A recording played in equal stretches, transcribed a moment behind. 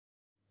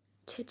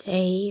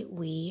Today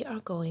we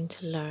are going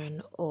to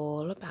learn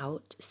all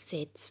about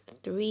Sid's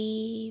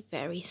 3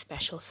 very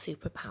special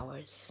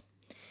superpowers.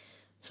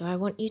 So I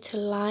want you to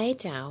lie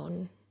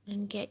down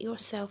and get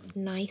yourself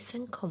nice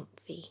and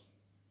comfy.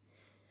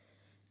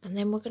 And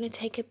then we're going to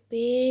take a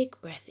big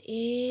breath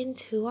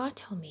into our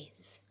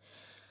tummies.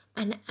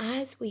 And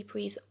as we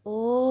breathe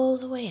all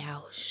the way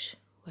out,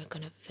 we're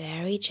going to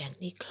very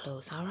gently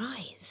close our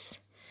eyes.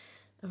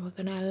 And we're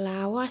going to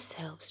allow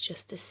ourselves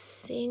just to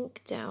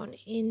sink down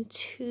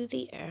into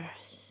the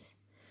earth.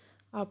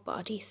 Our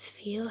bodies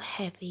feel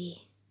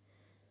heavy.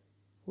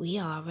 We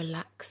are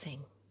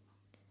relaxing.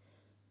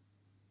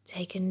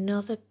 Take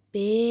another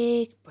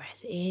big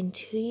breath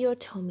into your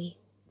tummy.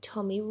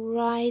 Tummy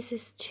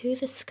rises to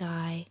the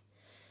sky.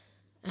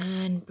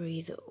 And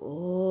breathe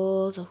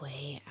all the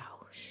way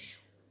out.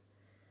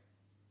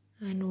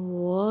 And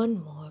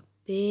one more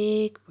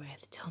big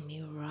breath.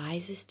 Tummy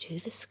rises to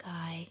the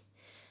sky.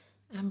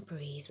 And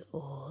breathe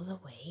all the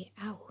way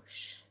out.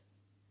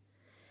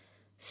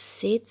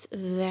 Sid's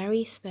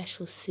very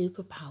special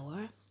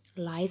superpower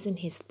lies in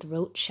his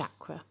throat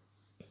chakra.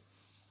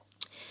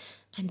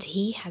 And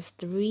he has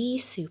 3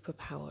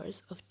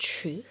 superpowers of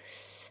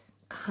truth,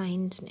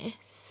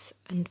 kindness,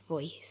 and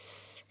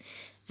voice.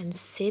 And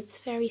Sid's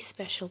very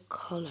special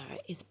color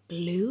is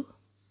blue.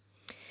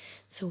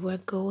 So we're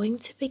going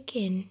to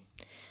begin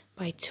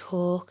by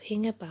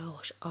talking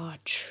about our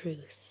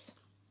truth.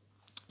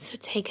 So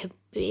take a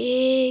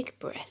big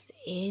breath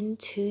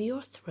into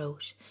your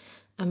throat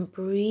and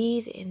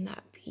breathe in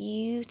that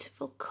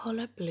beautiful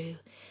color blue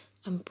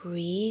and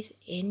breathe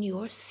in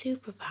your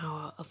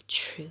superpower of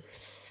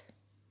truth.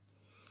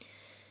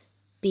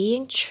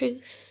 Being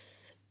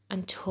truth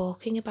and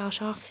talking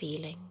about our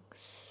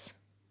feelings.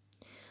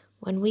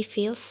 When we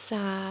feel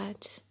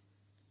sad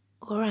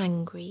or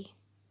angry,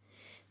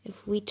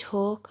 if we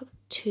talk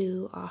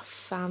to our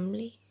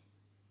family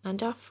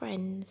and our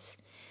friends,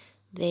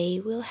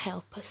 they will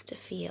help us to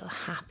feel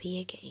happy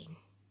again.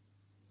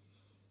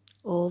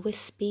 Always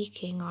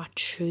speaking our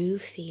true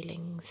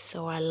feelings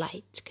so our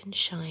light can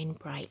shine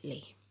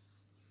brightly.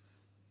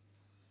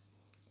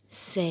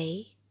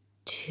 Say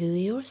to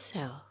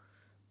yourself,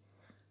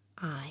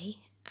 I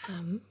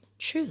am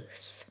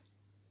truth.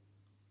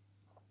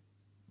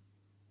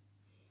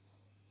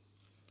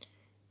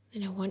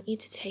 Then I want you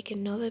to take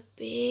another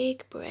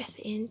big breath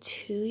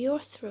into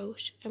your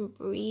throat and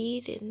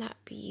breathe in that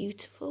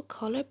beautiful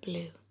color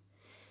blue.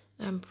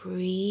 And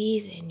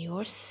breathe in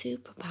your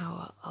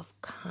superpower of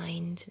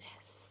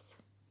kindness.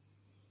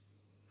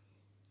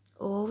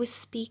 Always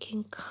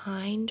speaking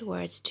kind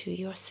words to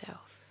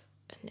yourself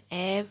and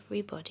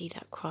everybody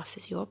that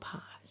crosses your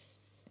path.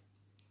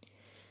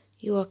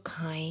 You are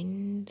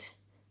kind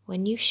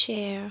when you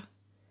share,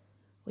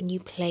 when you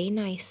play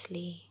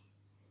nicely,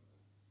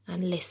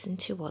 and listen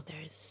to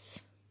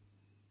others.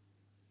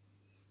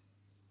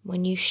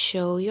 When you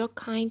show your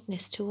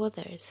kindness to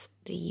others,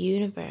 the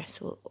universe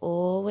will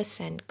always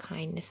send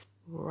kindness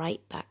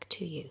right back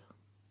to you.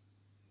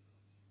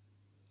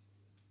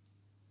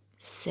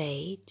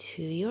 Say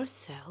to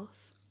yourself,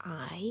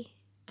 I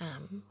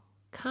am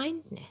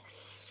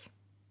kindness.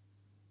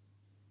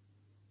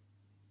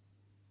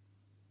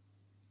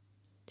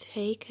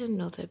 Take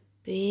another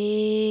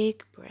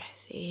big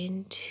breath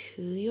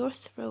into your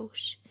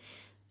throat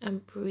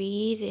and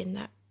breathe in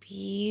that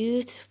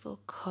beautiful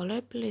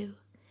color blue.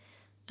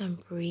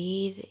 And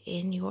breathe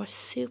in your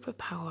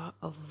superpower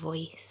of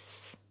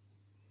voice.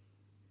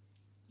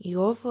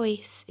 Your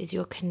voice is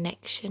your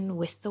connection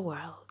with the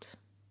world.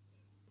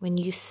 When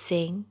you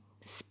sing,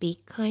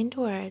 speak kind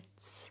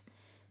words,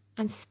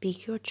 and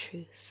speak your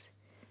truth,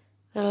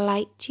 the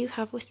light you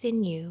have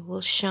within you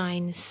will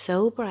shine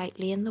so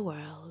brightly in the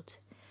world,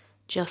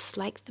 just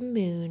like the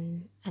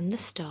moon and the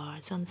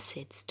stars on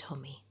Sid's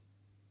tummy.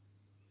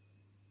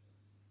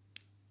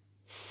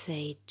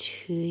 Say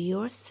to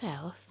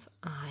yourself,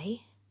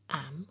 I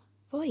am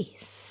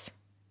voice.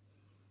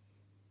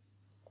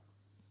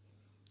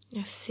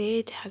 Now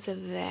Sid has a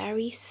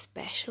very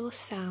special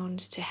sound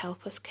to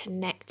help us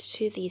connect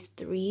to these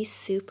 3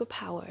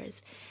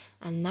 superpowers,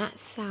 and that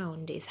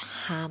sound is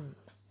ham.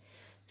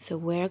 So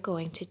we're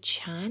going to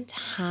chant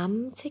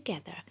ham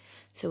together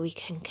so we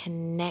can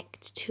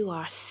connect to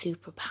our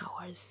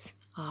superpowers.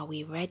 Are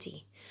we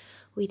ready?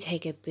 We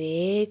take a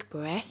big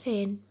breath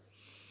in.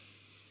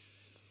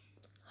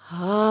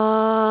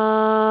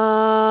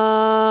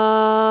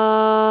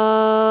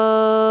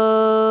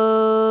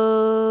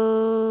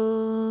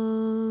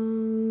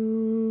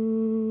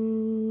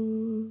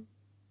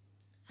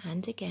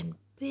 And again,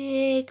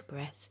 big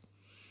breath.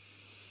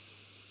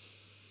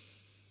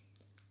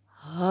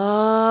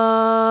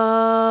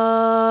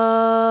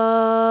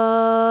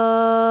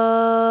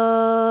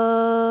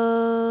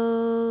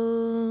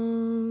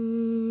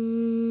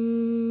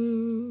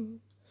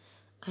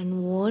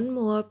 And one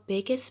more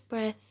biggest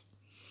breath.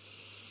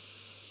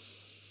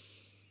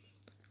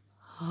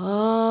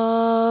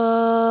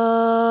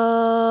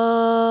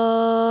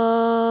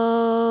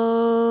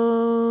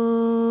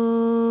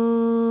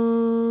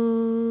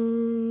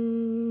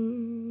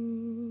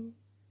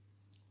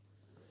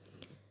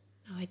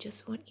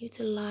 just want you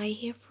to lie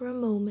here for a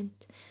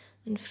moment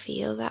and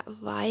feel that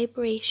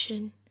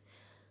vibration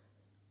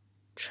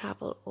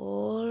travel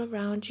all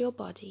around your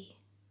body.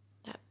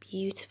 That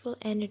beautiful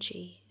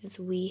energy as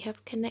we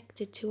have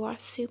connected to our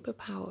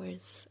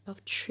superpowers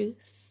of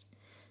truth,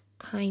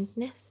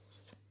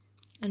 kindness,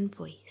 and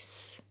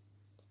voice.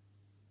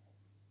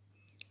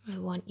 I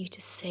want you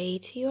to say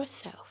to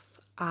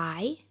yourself,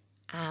 I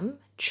am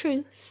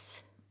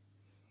truth.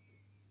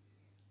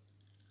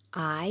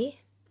 I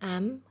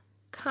am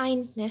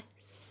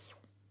kindness.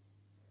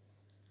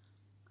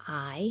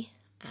 I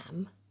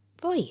am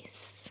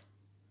voice.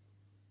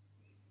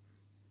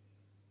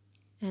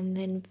 And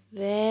then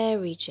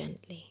very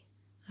gently,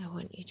 I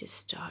want you to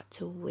start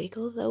to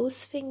wiggle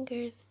those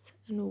fingers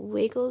and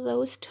wiggle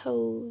those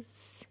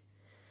toes,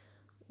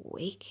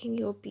 waking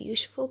your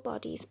beautiful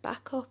bodies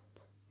back up.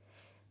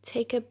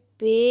 Take a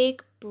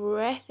big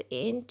breath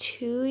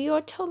into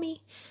your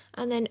tummy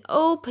and then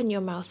open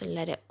your mouth and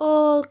let it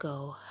all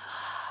go.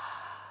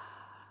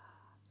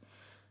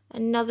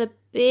 Another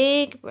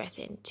big breath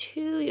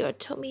into your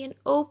tummy and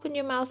open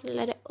your mouth and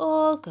let it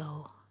all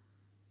go.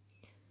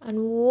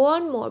 And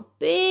one more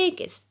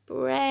biggest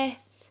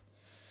breath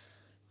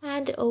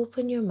and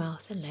open your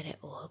mouth and let it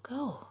all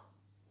go.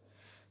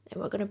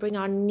 Then we're going to bring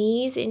our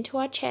knees into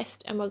our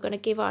chest and we're going to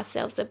give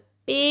ourselves a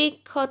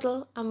big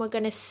cuddle and we're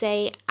going to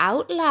say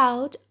out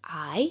loud,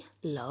 I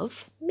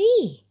love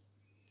me.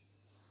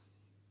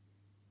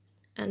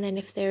 And then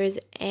if there is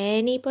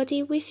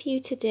anybody with you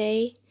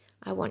today,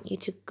 I want you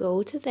to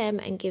go to them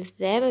and give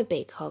them a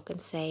big hug and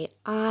say,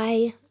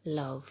 I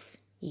love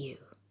you.